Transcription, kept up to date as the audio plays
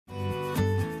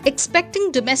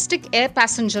Expecting domestic air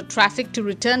passenger traffic to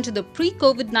return to the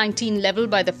pre-COVID-19 level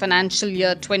by the financial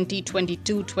year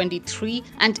 2022-23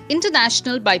 and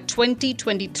international by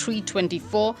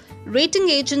 2023-24, rating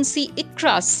agency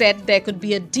ICRA said there could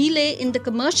be a delay in the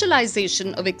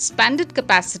commercialization of expanded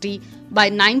capacity by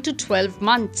 9 to 12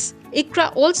 months.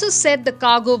 ICRA also said the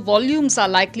cargo volumes are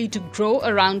likely to grow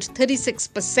around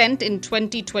 36% in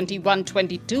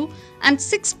 2021-22 and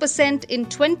 6% in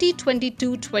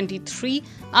 2022-23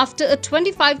 after a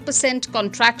 25%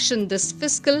 contraction this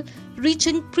fiscal,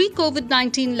 reaching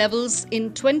pre-COVID-19 levels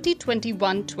in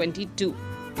 2021-22.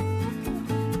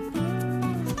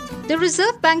 The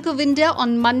Reserve Bank of India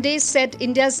on Monday said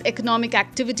India's economic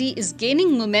activity is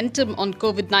gaining momentum on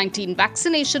COVID-19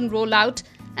 vaccination rollout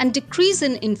and decrease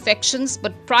in infections,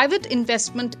 but private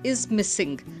investment is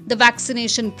missing. The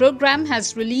vaccination program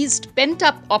has released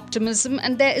pent-up optimism,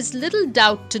 and there is little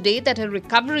doubt today that a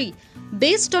recovery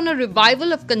based on a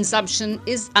revival of consumption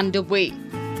is underway.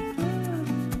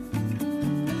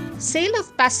 Sale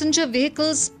of passenger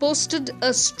vehicles posted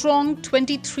a strong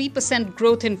 23%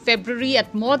 growth in February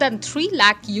at more than 3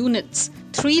 lakh units,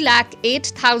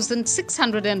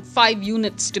 308,605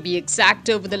 units to be exact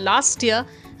over the last year,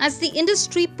 as the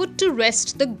industry put to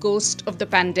rest the ghost of the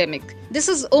pandemic. This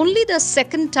is only the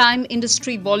second time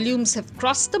industry volumes have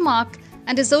crossed the mark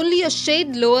and is only a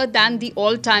shade lower than the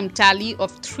all-time tally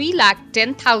of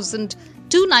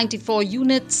 310,294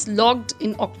 units logged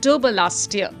in October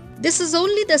last year. This is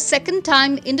only the second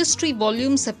time industry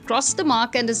volumes have crossed the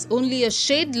mark and is only a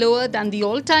shade lower than the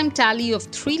all-time tally of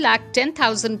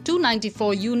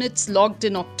 310,294 units logged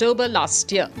in October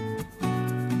last year.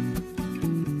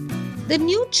 The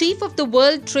new chief of the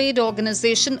World Trade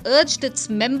Organization urged its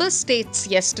member states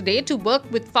yesterday to work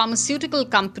with pharmaceutical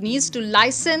companies to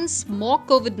license more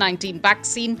COVID-19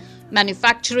 vaccine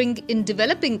manufacturing in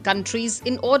developing countries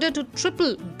in order to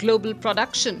triple global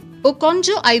production.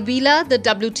 Okonjo Iweala, the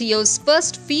WTO's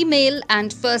first female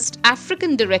and first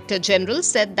African Director General,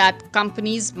 said that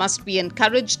companies must be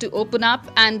encouraged to open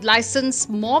up and license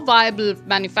more viable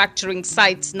manufacturing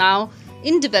sites now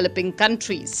in developing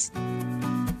countries.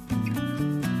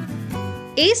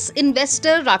 Ace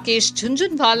investor Rakesh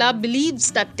Jhunjhunwala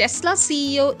believes that Tesla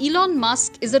CEO Elon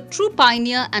Musk is a true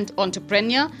pioneer and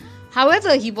entrepreneur.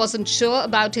 However, he wasn't sure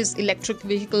about his electric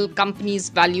vehicle company's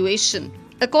valuation.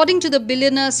 According to the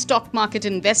billionaire stock market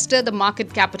investor, the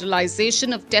market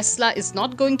capitalization of Tesla is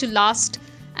not going to last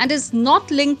and is not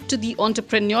linked to the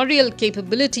entrepreneurial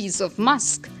capabilities of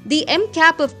Musk. The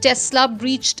M-cap of Tesla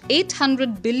breached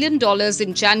 $800 billion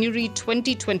in January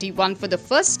 2021 for the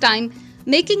first time,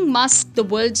 making Musk the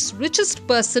world's richest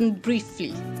person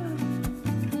briefly.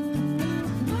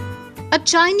 A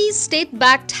Chinese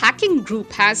state-backed hacking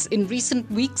group has in recent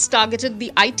weeks targeted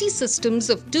the IT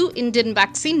systems of 2 Indian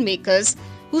vaccine makers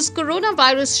whose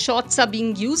coronavirus shots are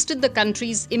being used in the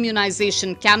country's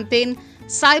immunization campaign,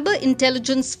 cyber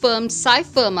intelligence firm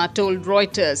Cyfirma told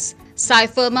Reuters.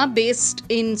 Cyfirma, based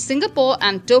in Singapore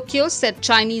and Tokyo, said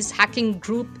Chinese hacking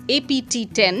group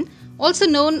APT-10, also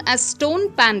known as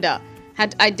Stone Panda,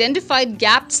 had identified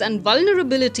gaps and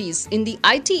vulnerabilities in the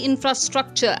IT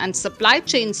infrastructure and supply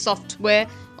chain software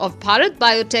of Bharat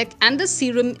Biotech and the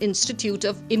Serum Institute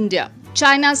of India.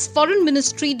 China's foreign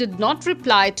ministry did not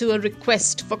reply to a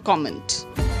request for comment.